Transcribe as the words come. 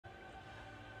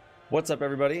What's up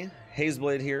everybody,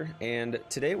 Hazeblade here, and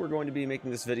today we're going to be making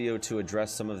this video to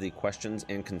address some of the questions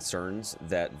and concerns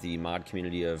that the mod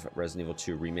community of Resident Evil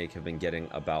 2 Remake have been getting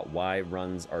about why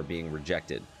runs are being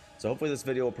rejected. So hopefully this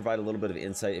video will provide a little bit of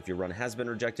insight if your run has been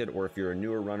rejected or if you're a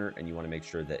newer runner and you want to make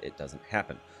sure that it doesn't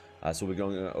happen. So we'll be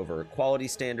going over quality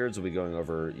standards, we'll be going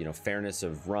over fairness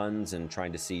of runs and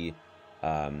trying to see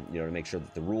to make sure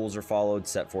that the rules are followed,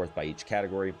 set forth by each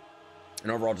category.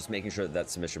 And overall, just making sure that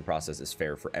that submission process is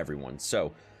fair for everyone.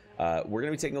 So we're going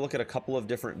to be taking a look at a couple of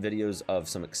different videos of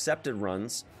some accepted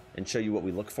runs and show you what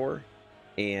we look for,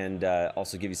 and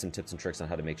also give you some tips and tricks on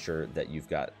how to make sure that you've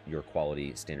got your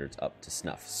quality standards up to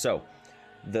snuff. So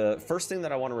the first thing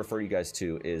that I want to refer you guys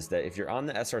to is that if you're on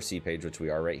the SRC page, which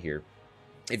we are right here,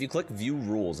 if you click View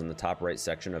Rules in the top right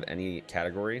section of any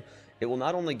category, it will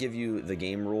not only give you the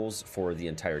game rules for the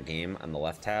entire game on the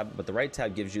left tab, but the right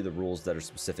tab gives you the rules that are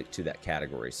specific to that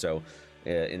category. So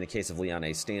in the case of Leon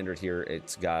A Standard here,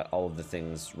 it's got all of the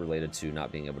things related to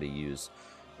not being able to use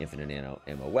infinite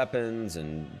ammo weapons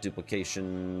and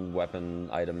duplication weapon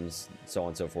items, so on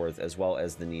and so forth, as well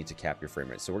as the need to cap your frame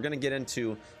rate. So we're going to get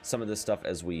into some of this stuff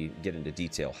as we get into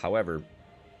detail. However,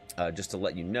 just to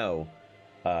let you know,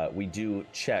 we do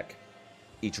check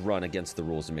each run against the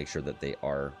rules and make sure that they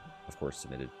are, of course,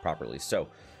 submitted properly. So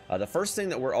the first thing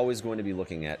that we're always going to be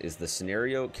looking at is the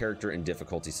scenario, character, and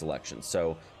difficulty selection.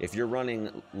 So if you're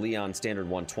running Leon Standard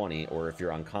 120, or if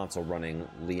you're on console running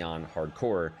Leon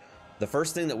Hardcore, the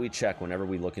first thing that we check whenever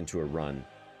we look into a run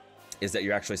is that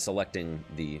you're actually selecting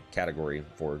the category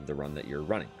for the run that you're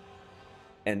running.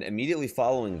 And immediately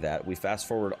following that, we fast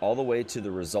forward all the way to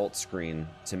the results screen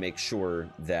to make sure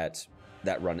that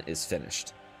that run is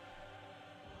finished.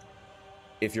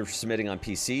 If you're submitting on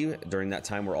PC, during that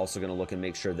time, we're also going to look and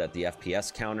make sure that the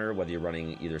FPS counter, whether you're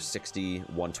running either 60,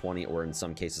 120, or in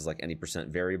some cases like any percent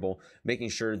variable, making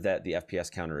sure that the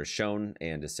FPS counter is shown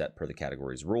and is set per the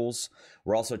category's rules.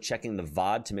 We're also checking the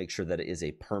VOD to make sure that it is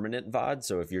a permanent VOD.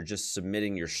 So if you're just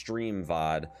submitting your stream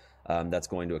VOD, that's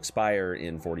going to expire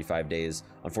in 45 days.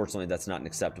 Unfortunately, that's not an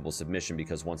acceptable submission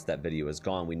because once that video is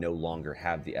gone, we no longer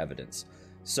have the evidence.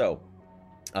 So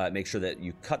make sure that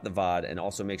you cut the VOD and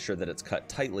also make sure that it's cut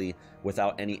tightly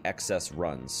without any excess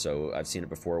runs. So I've seen it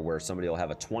before where somebody will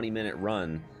have a 20-minute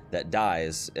run that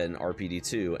dies in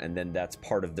RPD2 and then that's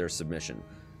part of their submission.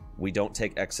 We don't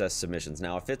take excess submissions.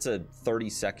 Now, if it's a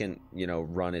 30-second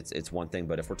run, it's one thing,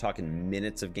 but if we're talking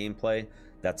minutes of gameplay,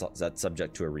 that's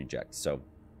subject to a reject. So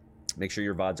make sure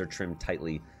your VODs are trimmed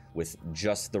tightly with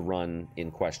just the run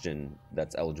in question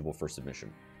that's eligible for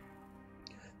submission.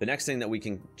 The next thing that we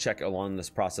can check along this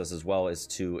process as well is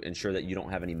to ensure that you don't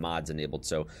have any mods enabled.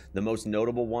 So the most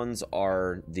notable ones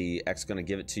are the X Gonna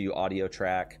Give It To You audio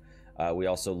track. We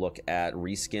also look at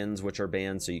reskins, which are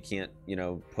banned. So you can't,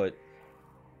 put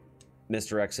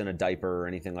Mr. X in a diaper or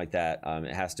anything like that.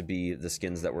 It has to be the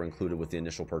skins that were included with the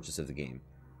initial purchase of the game.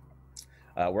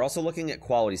 We're also looking at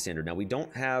quality standard. Now we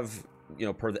don't have,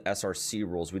 per the SRC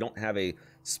rules, we don't have a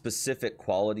specific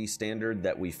quality standard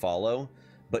that we follow.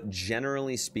 But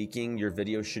generally speaking, your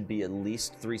video should be at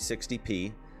least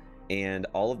 360p, and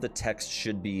all of the text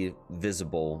should be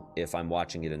visible if I'm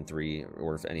watching it in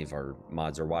or if any of our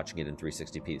mods are watching it in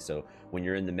 360p. So when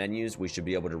you're in the menus, we should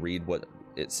be able to read what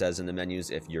it says in the menus.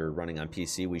 If you're running on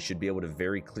PC, we should be able to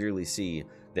very clearly see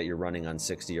that you're running on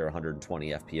 60 or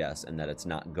 120 FPS and that it's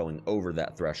not going over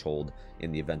that threshold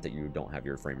in the event that you don't have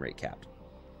your frame rate capped.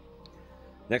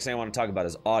 Next thing I want to talk about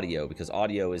is audio, because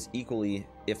audio is equally,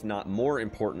 if not more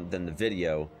important than the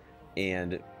video.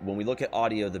 And when we look at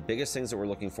audio, the biggest things that we're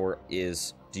looking for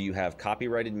is, do you have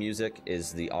copyrighted music?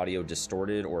 Is the audio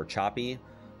distorted or choppy?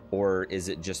 Or is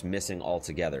it just missing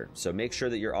altogether? So make sure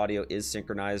that your audio is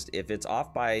synchronized. If it's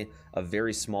off by a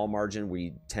very small margin,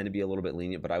 we tend to be a little bit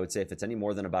lenient, but I would say if it's any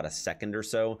more than about a second or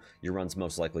so, your run's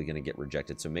most likely going to get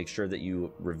rejected. So make sure that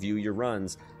you review your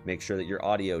runs, make sure that your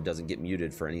audio doesn't get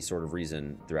muted for any sort of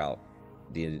reason throughout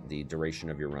the duration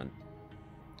of your run.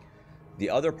 The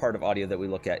other part of audio that we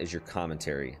look at is your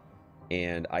commentary.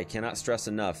 And I cannot stress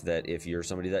enough that if you're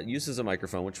somebody that uses a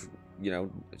microphone, which,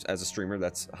 as a streamer,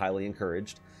 that's highly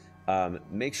encouraged,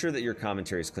 make sure that your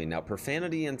commentary is clean. Now,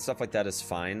 profanity and stuff like that is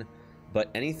fine, but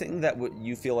anything that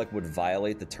you feel like would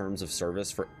violate the terms of service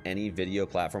for any video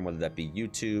platform, whether that be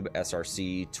YouTube,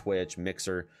 SRC, Twitch,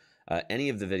 Mixer, any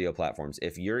of the video platforms,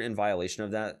 if you're in violation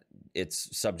of that,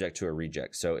 it's subject to a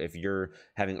reject. So if you're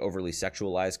having overly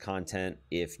sexualized content,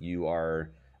 if you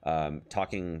are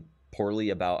talking poorly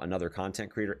about another content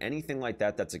creator, anything like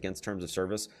that that's against terms of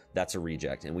service, that's a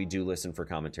reject. And we do listen for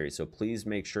commentary. So please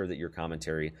make sure that your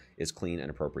commentary is clean and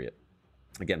appropriate.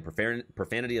 Again,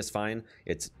 profanity is fine.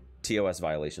 It's TOS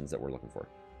violations that we're looking for.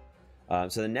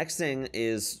 So the next thing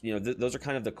is, those are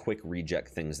kind of the quick reject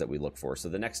things that we look for. So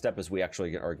the next step is we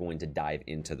actually are going to dive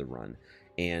into the run.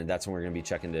 And that's when we're going to be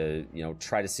checking to,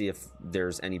 try to see if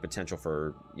there's any potential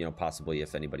for, possibly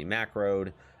if anybody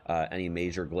macroed, any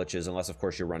major glitches, unless of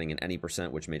course you're running in any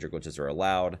 %, which major glitches are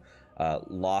allowed.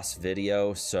 Lost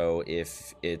video. So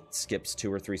if it skips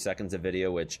 2 or 3 seconds of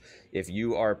video, which if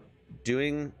you are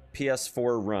doing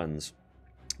PS4 runs,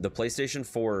 the PlayStation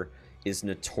 4 is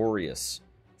notorious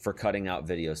for cutting out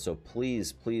videos. So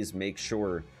please make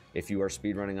sure if you are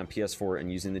speedrunning on PS4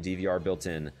 and using the DVR built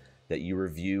in, that you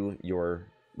review your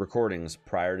recordings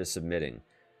prior to submitting.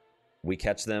 We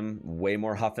catch them way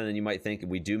more often than you might think.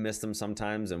 We do miss them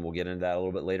sometimes, and we'll get into that a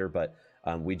little bit later, but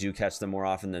we do catch them more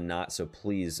often than not. So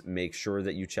please make sure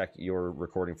that you check your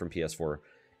recording from PS4.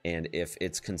 And if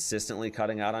it's consistently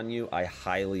cutting out on you, I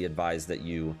highly advise that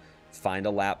you find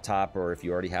a laptop, or if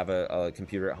you already have a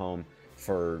computer at home,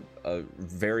 for a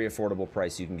very affordable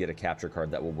price, you can get a capture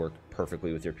card that will work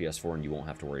perfectly with your PS4, and you won't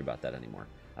have to worry about that anymore.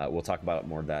 We'll talk about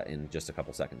more of that in just a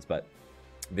couple seconds, but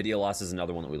video loss is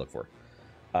another one that we look for.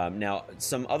 Now,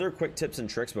 some other quick tips and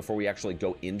tricks before we actually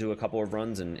go into a couple of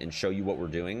runs and show you what we're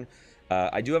doing.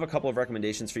 I do have a couple of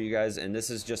recommendations for you guys, and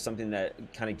this is just something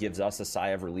that kind of gives us a sigh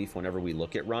of relief whenever we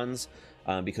look at runs,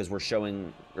 because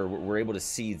we're able to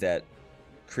see that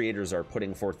creators are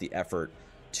putting forth the effort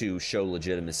to show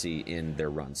legitimacy in their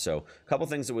runs. So a couple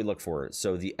things that we look for.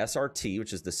 So the SRT,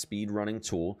 which is the speed running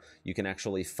tool, you can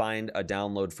actually find a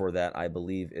download for that. I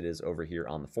believe it is over here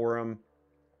on the forum.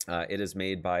 It is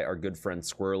made by our good friend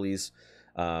Squirrelies.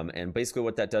 And basically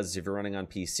what that does is if you're running on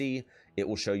PC, it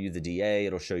will show you the DA,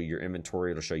 it'll show you your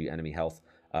inventory, it'll show you enemy health.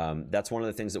 That's one of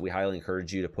the things that we highly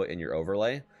encourage you to put in your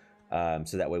overlay.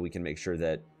 So that way we can make sure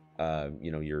that,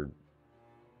 you're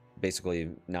basically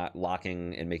not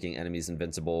locking and making enemies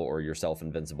invincible or yourself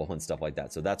invincible and stuff like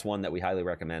that. So that's one that we highly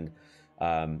recommend.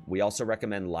 We also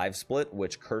recommend Live Split,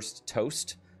 which Cursed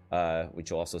Toast, which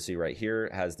you'll also see right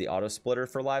here, has the auto splitter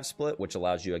for Live Split, which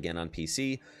allows you, again, on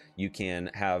PC, you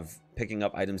can have picking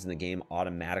up items in the game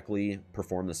automatically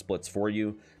perform the splits for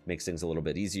you, makes things a little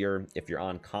bit easier. If you're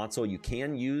on console, you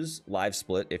can use Live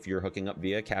Split if you're hooking up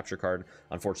via capture card.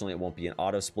 Unfortunately, it won't be an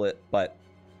auto split, but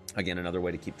again, another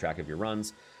way to keep track of your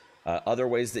runs. Other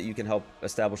ways that you can help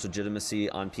establish legitimacy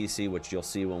on PC, which you'll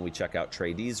see when we check out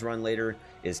Trey D's run later,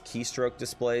 is keystroke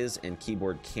displays and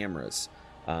keyboard cameras.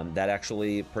 That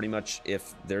actually pretty much,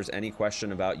 if there's any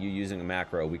question about you using a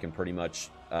macro, we can pretty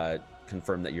much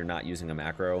confirm that you're not using a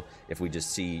macro if we just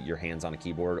see your hands on a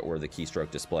keyboard or the keystroke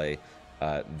display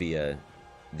via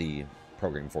the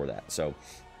program for that. So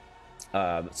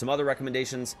some other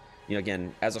recommendations.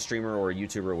 Again, as a streamer or a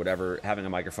YouTuber or whatever, having a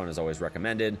microphone is always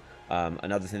recommended.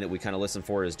 Another thing that we kind of listen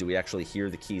for is, do we actually hear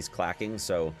the keys clacking?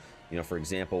 So, for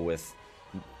example, with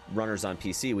runners on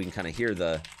PC, we can kind of hear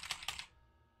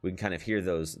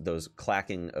those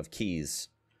clacking of keys,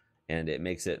 and it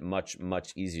makes it much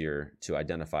easier to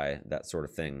identify that sort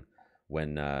of thing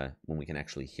when we can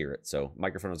actually hear it. So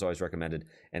microphone is always recommended.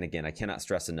 And again, I cannot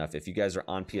stress enough, if you guys are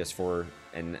on PS4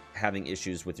 and having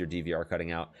issues with your DVR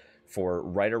cutting out, for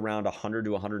right around $100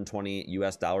 to $120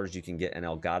 US, you can get an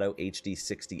Elgato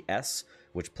HD60S,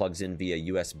 which plugs in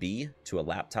via USB to a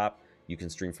laptop. You can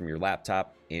stream from your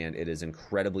laptop, and it is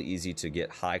incredibly easy to get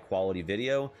high quality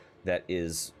video that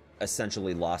is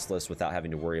essentially lossless without having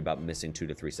to worry about missing 2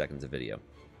 to 3 seconds of video.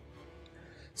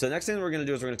 So the next thing that we're going to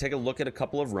do is we're going to take a look at a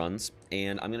couple of runs,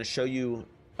 and I'm going to show you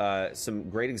some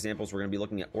great examples. We're going to be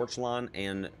looking at Orchlon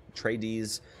and Trey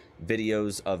D's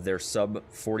videos of their sub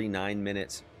 49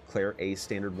 minute Claire A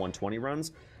standard 120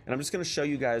 runs, and I'm just going to show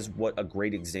you guys what a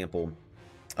great example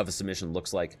of a submission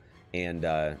looks like, and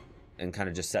kind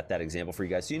of just set that example for you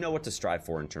guys so you know what to strive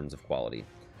for in terms of quality.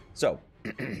 So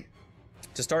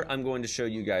to start, I'm going to show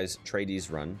you guys Trey D's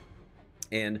run,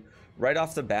 and right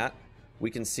off the bat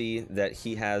we can see that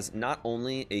he has not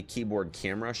only a keyboard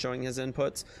camera showing his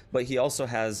inputs, but he also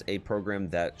has a program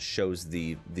that shows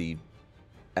the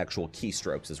actual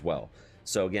keystrokes as well.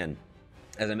 So again,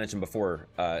 as I mentioned before,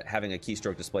 having a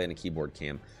keystroke display and a keyboard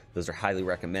cam, those are highly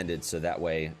recommended. So that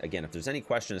way, again, if there's any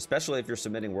question, especially if you're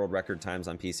submitting world record times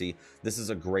on PC, this is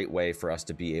a great way for us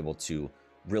to be able to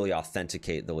really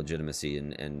authenticate the legitimacy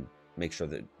and make sure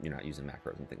that you're not using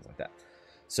macros and things like that.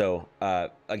 So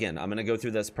again, I'm going to go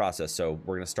through this process. So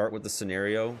we're going to start with the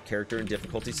scenario, character, and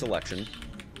difficulty selection.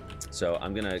 So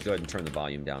I'm going to go ahead and turn the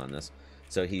volume down on this.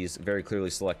 So he's very clearly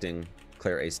selecting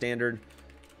Claire A standard.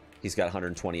 He's got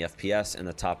 120 FPS in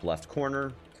the top left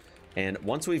corner. And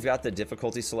once we've got the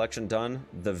difficulty selection done,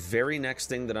 the very next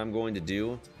thing that I'm going to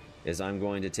do is I'm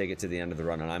going to take it to the end of the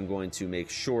run, and I'm going to make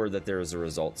sure that there is a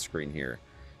results screen here.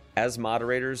 As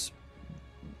moderators,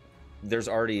 there's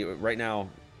already, right now,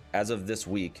 as of this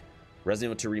week,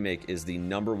 Resident Evil 2 Remake is the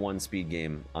 #1 speed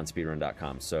game on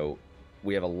speedrun.com. So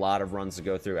we have a lot of runs to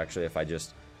go through. Actually, if I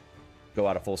just go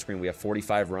out of full screen, we have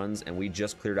 45 runs, and we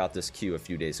just cleared out this queue a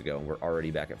few days ago, and we're already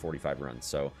back at 45 runs.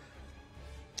 So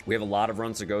we have a lot of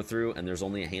runs to go through, and there's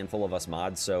only a handful of us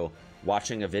mods. So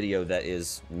watching a video that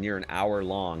is near an hour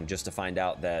long just to find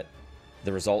out that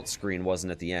the results screen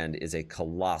wasn't at the end is a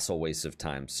colossal waste of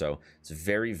time. So it's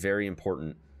very, very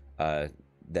important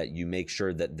that you make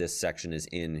sure that this section is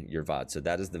in your VOD. So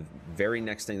that is the very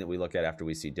next thing that we look at after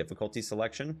we see difficulty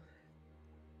selection.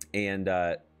 And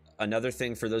another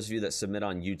thing for those of you that submit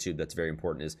on YouTube that's very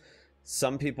important is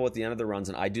some people at the end of the runs,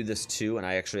 and I do this too, and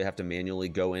I actually have to manually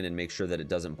go in and make sure that it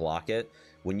doesn't block it.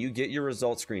 When you get your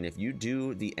results screen, if you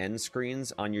do the end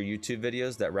screens on your YouTube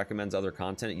videos that recommends other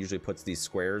content, it usually puts these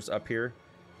squares up here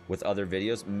with other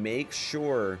videos. Make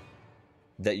sure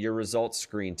that your results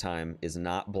screen time is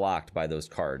not blocked by those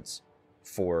cards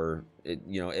for,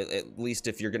 you know, at least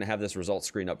if you're going to have this results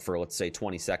screen up for, let's say,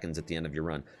 20 seconds at the end of your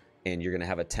run, and you're going to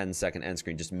have a 10-second end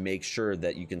screen, just make sure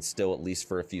that you can still, at least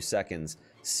for a few seconds,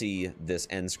 see this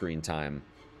end screen time.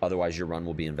 Otherwise, your run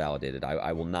will be invalidated.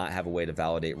 I will not have a way to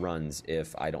validate runs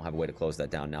if I don't have a way to close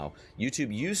that down. Now,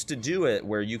 YouTube used to do it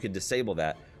where you could disable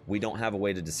that. We don't have a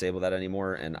way to disable that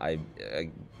anymore, and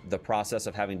the process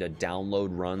of having to download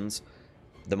runs,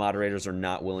 the moderators are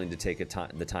not willing to take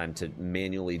the time to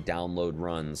manually download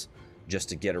runs just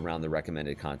to get around the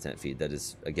recommended content feed. That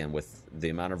is, again, with the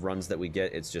amount of runs that we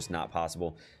get, it's just not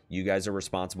possible. You guys are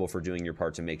responsible for doing your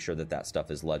part to make sure that that stuff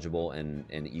is legible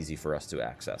and easy for us to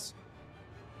access.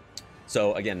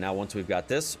 So again, now once we've got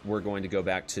this, we're going to go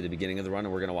back to the beginning of the run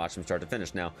and we're going to watch them start to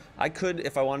finish. Now, I could,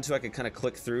 if I wanted to, I could kind of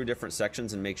click through different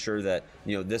sections and make sure that,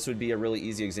 you know, this would be a really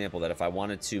easy example that if I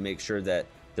wanted to make sure that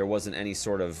there wasn't any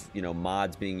sort of, you know,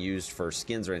 mods being used for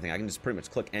skins or anything, I can just pretty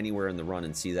much click anywhere in the run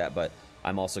and see that, but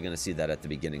I'm also going to see that at the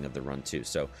beginning of the run too.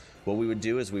 So what we would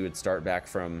do is we would start back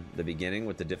from the beginning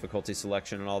with the difficulty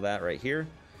selection and all that right here,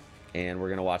 and we're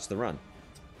going to watch the run.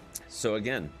 So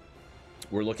again,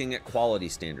 we're looking at quality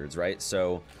standards, right?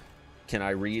 So can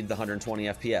I read the 120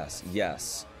 FPS?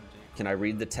 Yes. Can I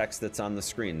read the text that's on the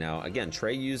screen? Now, again,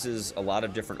 Trey uses a lot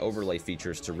of different overlay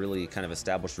features to really kind of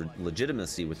establish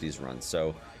legitimacy with these runs.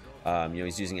 So, you know,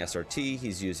 he's using SRT,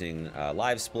 he's using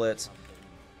live split,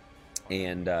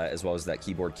 and as well as that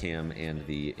keyboard cam and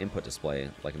the input display,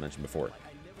 like I mentioned before.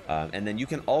 And then you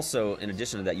can also, in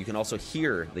addition to that, you can also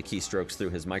hear the keystrokes through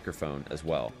his microphone as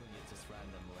well.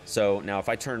 So now if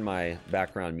I turn my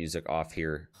background music off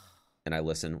here and I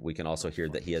listen, we can also hear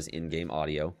that he has in-game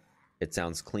audio. It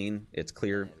sounds clean, it's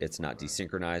clear, it's not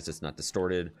desynchronized, it's not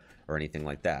distorted or anything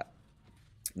like that.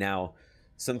 Now,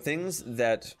 some things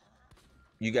that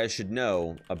you guys should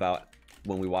know about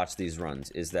when we watch these runs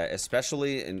is that,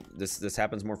 especially, and this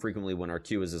happens more frequently when our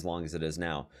queue is as long as it is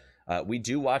now, we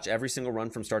do watch every single run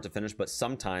from start to finish, but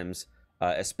sometimes,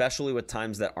 especially with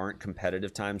times that aren't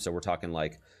competitive times, so we're talking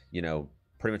like, you know,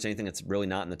 pretty much anything that's really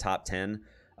not in the top 10,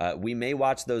 we may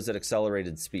watch those at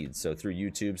accelerated speeds. So through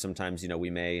YouTube, sometimes, you know, we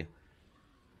may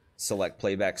select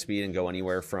playback speed and go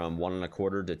anywhere from 1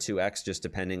 1/4 to 2x, just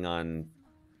depending on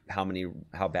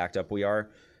how backed up we are.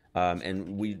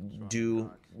 And we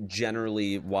do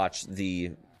generally watch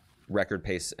the record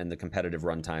pace and the competitive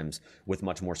run times with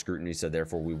much more scrutiny, so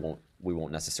therefore we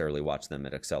won't necessarily watch them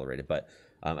at accelerated. But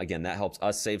again, that helps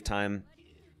us save time,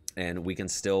 and we can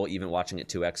still, even watching at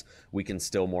 2x, we can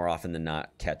still more often than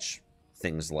not catch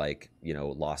things like, you know,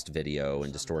 lost video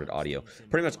and distorted audio.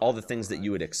 Pretty much all the things that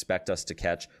you would expect us to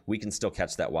catch, we can still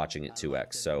catch that watching at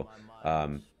 2x. So,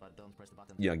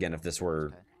 you know, again, if this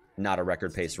were not a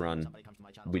record pace run,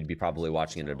 we'd be probably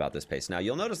watching it at about this pace. Now,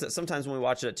 you'll notice that sometimes when we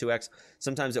watch it at 2x,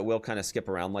 sometimes it will kind of skip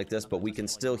around like this, but we can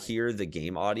still hear the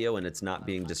game audio and it's not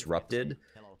being disrupted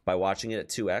by watching it at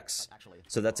 2x.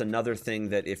 So that's another thing,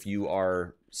 that if you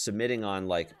are submitting on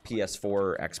like PS4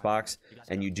 or Xbox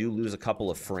and you do lose a couple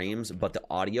of frames, but the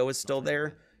audio is still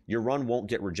there, your run won't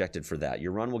get rejected for that.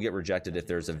 Your run will get rejected if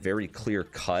there's a very clear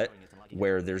cut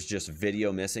where there's just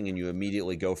video missing and you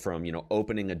immediately go from, you know,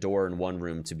 opening a door in one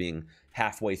room to being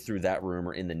halfway through that room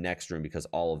or in the next room, because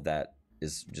all of that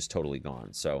is just totally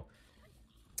gone. So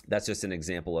that's just an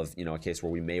example of, you know, a case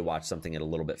where we may watch something at a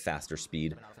little bit faster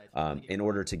speed in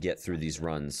order to get through these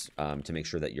runs, to make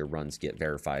sure that your runs get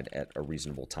verified at a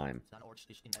reasonable time.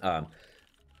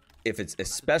 If it's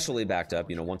especially backed up,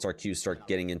 you know, once our queues start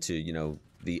getting into, you know,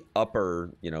 the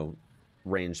upper, you know,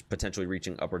 range, potentially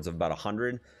reaching upwards of about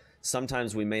 100,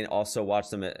 sometimes we may also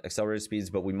watch them at accelerated speeds,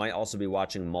 but we might also be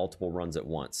watching multiple runs at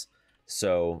once.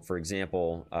 So, for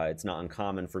example, it's not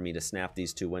uncommon for me to snap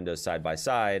these two windows side by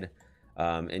side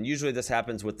And usually this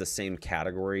happens with the same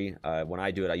category. When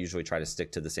I do it, I usually try to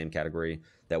stick to the same category.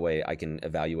 That way I can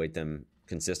evaluate them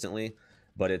consistently.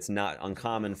 But it's not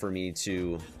uncommon for me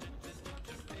to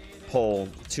pull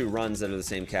 2 runs that are the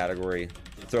same category,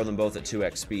 throw them both at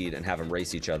 2x speed, and have them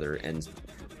race each other and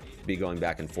be going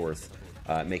back and forth,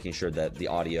 making sure that the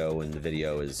audio and the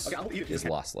video is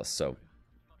lossless. So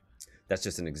that's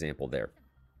just an example there.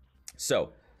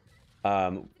 So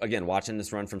again, watching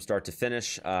this run from start to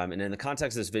finish, and in the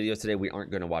context of this video today, we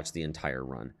aren't going to watch the entire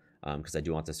run because I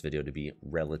do want this video to be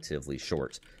relatively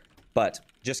short. But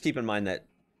just keep in mind that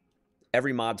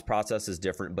every mod's process is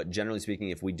different, but generally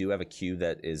speaking, if we do have a queue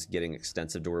that is getting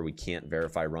extensive to where we can't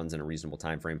verify runs in a reasonable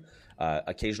time frame,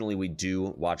 occasionally we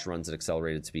do watch runs at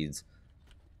accelerated speeds.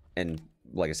 And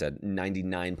like I said,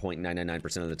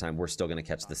 99.999% of the time, we're still going to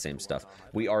catch the same stuff.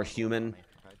 We are human.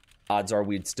 Odds are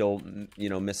we'd still, you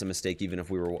know, miss a mistake even if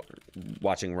we were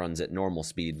watching runs at normal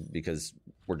speed because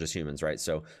we're just humans, right?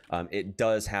 So it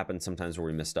does happen sometimes where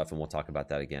we miss stuff, and we'll talk about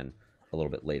that again a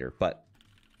little bit later. But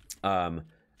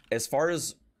as far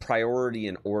as priority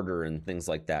and order and things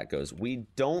like that goes, we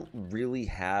don't really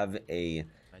have a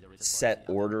set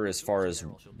order as far as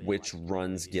which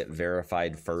runs get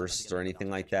verified first or anything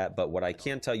like that. But what I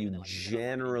can tell you,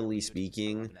 generally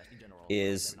speaking,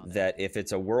 is that if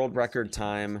it's a world record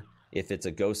time, if it's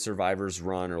a Ghost Survivors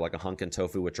run or like a Hunk and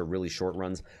Tofu, which are really short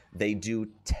runs, they do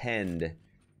tend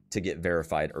to get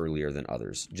verified earlier than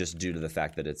others, just due to the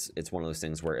fact that it's one of those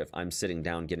things where if I'm sitting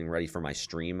down getting ready for my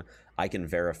stream, I can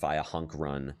verify a Hunk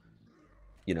run,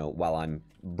 you know, while I'm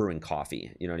brewing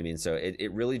coffee. You know what I mean? So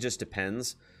it really just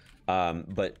depends.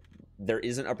 But there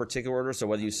isn't a particular order. So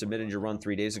whether you submitted your run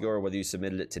 3 days ago or whether you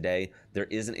submitted it today, there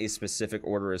isn't a specific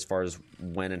order as far as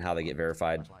when and how they get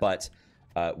verified. But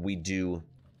we do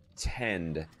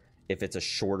tend, if it's a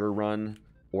shorter run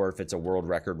or if it's a world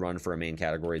record run for a main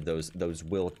category, those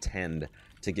will tend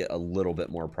to get a little bit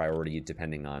more priority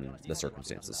depending on the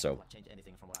circumstances. So,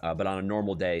 but on a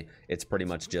normal day, it's pretty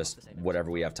much just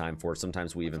whatever we have time for.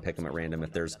 Sometimes we even pick them at random.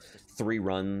 If there's 3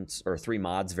 runs or 3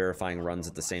 mods verifying runs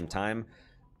at the same time,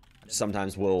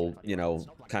 sometimes we'll, you know,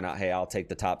 kind of, hey, I'll take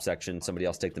the top section, somebody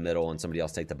else take the middle, and somebody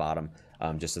else take the bottom,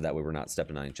 just so that way we're not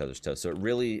stepping on each other's toes. So it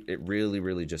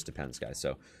really just depends, guys.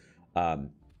 So,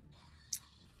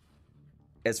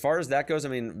 as far as that goes, I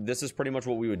mean, this is pretty much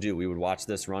what we would do. We would watch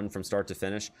this run from start to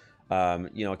finish.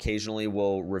 You know, occasionally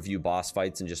we'll review boss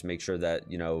fights and just make sure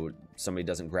that, you know, somebody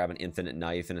doesn't grab an infinite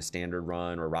knife in a standard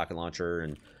run or rocket launcher.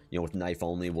 And, you know, with knife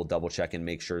only, we'll double check and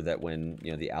make sure that when,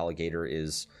 you know, the alligator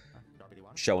is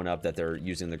showing up, that they're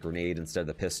using the grenade instead of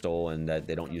the pistol, and that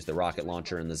they don't use the rocket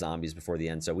launcher and the zombies before the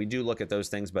end. So we do look at those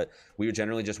things, but we would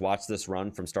generally just watch this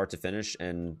run from start to finish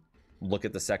and look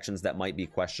at the sections that might be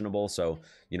questionable. So,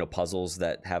 you know, puzzles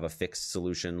that have a fixed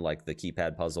solution, like the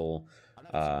keypad puzzle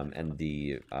and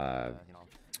the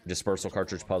dispersal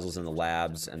cartridge puzzles in the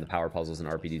labs and the power puzzles in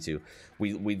RPD2.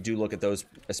 We do look at those,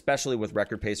 especially with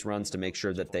record pace runs, to make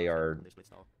sure that they are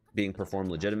being performed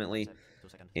legitimately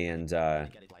and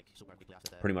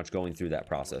pretty much going through that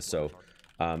process. So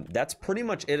that's pretty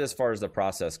much it as far as the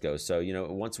process goes. So, you know,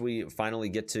 once we finally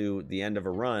get to the end of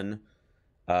a run,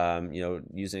 you know,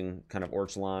 using kind of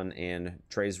Orchlon and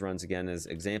Trey's runs again as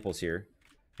examples here,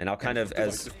 and I'll kind of,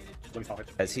 as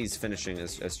he's finishing,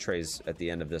 as Trey's at the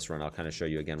end of this run, I'll kind of show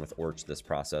you again with Orch this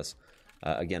process.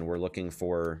 Again, we're looking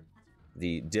for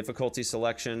the difficulty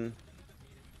selection,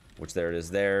 which there it is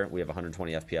there. We have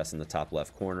 120 FPS in the top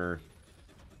left corner,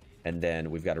 and then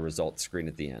we've got a results screen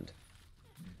at the end.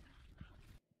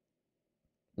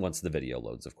 Once the video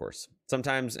loads, of course.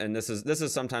 Sometimes, and this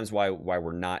is sometimes why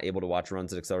we're not able to watch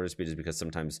runs at accelerated speed, is because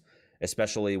sometimes,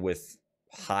 especially with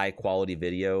high quality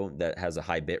video that has a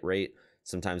high bit rate,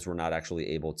 sometimes we're not actually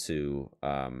able to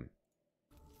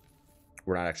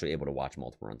watch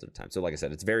multiple runs at a time. So like I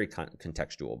said, it's very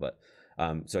contextual. But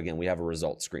so again, we have a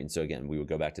results screen. So again, we would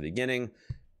go back to the beginning,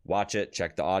 watch it,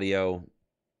 check the audio,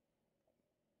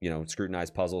 you know, scrutinize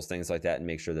puzzles, things like that, and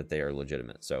make sure that they are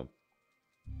legitimate. So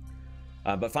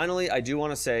but finally, I do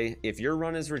want to say, if your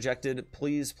run is rejected,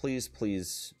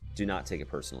 please do not take it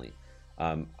personally.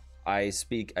 I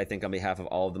speak, I think, on behalf of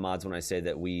all of the mods when I say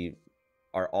that we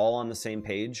are all on the same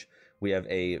page. We have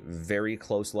a very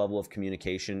close level of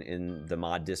communication in the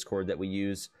mod Discord that we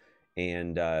use.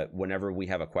 And whenever we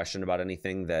have a question about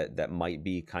anything that might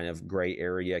be kind of gray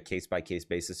area, case-by-case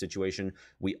basis situation,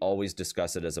 we always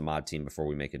discuss it as a mod team before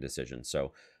we make a decision.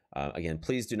 So again,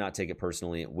 please do not take it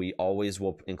personally. We always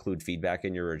will include feedback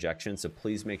in your rejection, so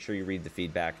please make sure you read the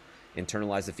feedback,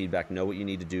 internalize the feedback, know what you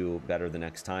need to do better the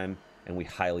next time, and we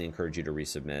highly encourage you to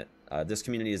resubmit This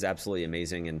community is absolutely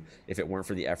amazing, and if it weren't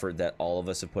for the effort that all of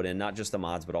us have put in, not just the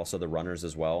mods but also the runners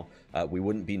as well, we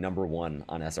wouldn't be #1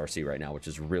 on SRC right now, which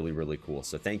is really, really cool.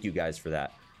 So thank you guys for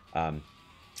that.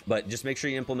 But just make sure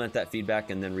you implement that feedback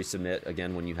and then resubmit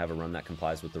again when you have a run that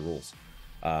complies with the rules.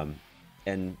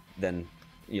 And then,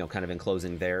 you know, kind of in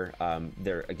closing there,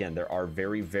 there are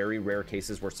very, very rare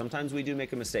cases where sometimes we do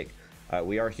make a mistake.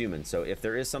 We are human, so if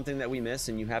there is something that we miss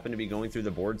and you happen to be going through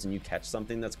the boards and you catch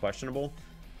something that's questionable,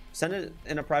 send it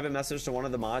in a private message to one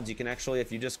of the mods. You can actually, if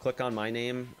you just click on my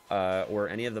name or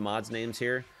any of the mods' names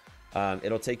here,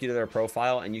 it'll take you to their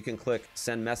profile, and you can click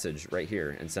send message right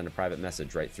here and send a private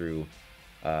message right through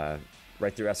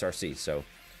SRC. So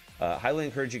highly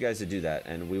encourage you guys to do that,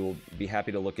 and we will be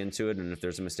happy to look into it, and if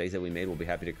there's a mistake that we made, we'll be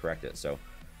happy to correct it. So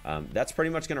that's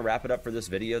pretty much going to wrap it up for this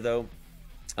video, though.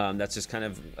 That's just kind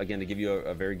of, again, to give you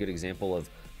a very good example of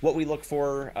what we look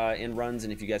for in runs,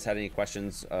 and if you guys had any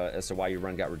questions as to why your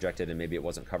run got rejected and maybe it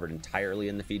wasn't covered entirely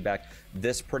in the feedback,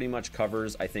 this pretty much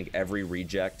covers, I think, every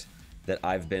reject that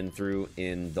I've been through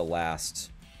in the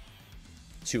last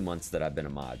 2 months that I've been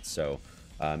a mod. So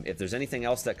if there's anything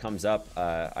else that comes up,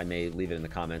 I may leave it in the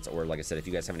comments, or like I said, if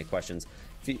you guys have any questions,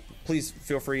 please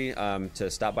feel free to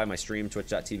stop by my stream,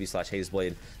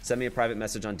 twitch.tv/hazeblade. Send me a private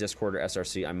message on Discord or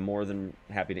SRC. I'm more than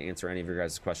happy to answer any of your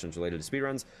guys' questions related to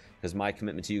speedruns, because my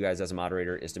commitment to you guys as a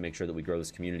moderator is to make sure that we grow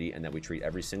this community and that we treat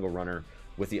every single runner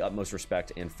with the utmost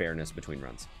respect and fairness between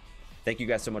runs. Thank you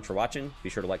guys so much for watching. Be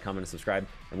sure to like, comment, and subscribe,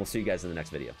 and we'll see you guys in the next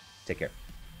video. Take care.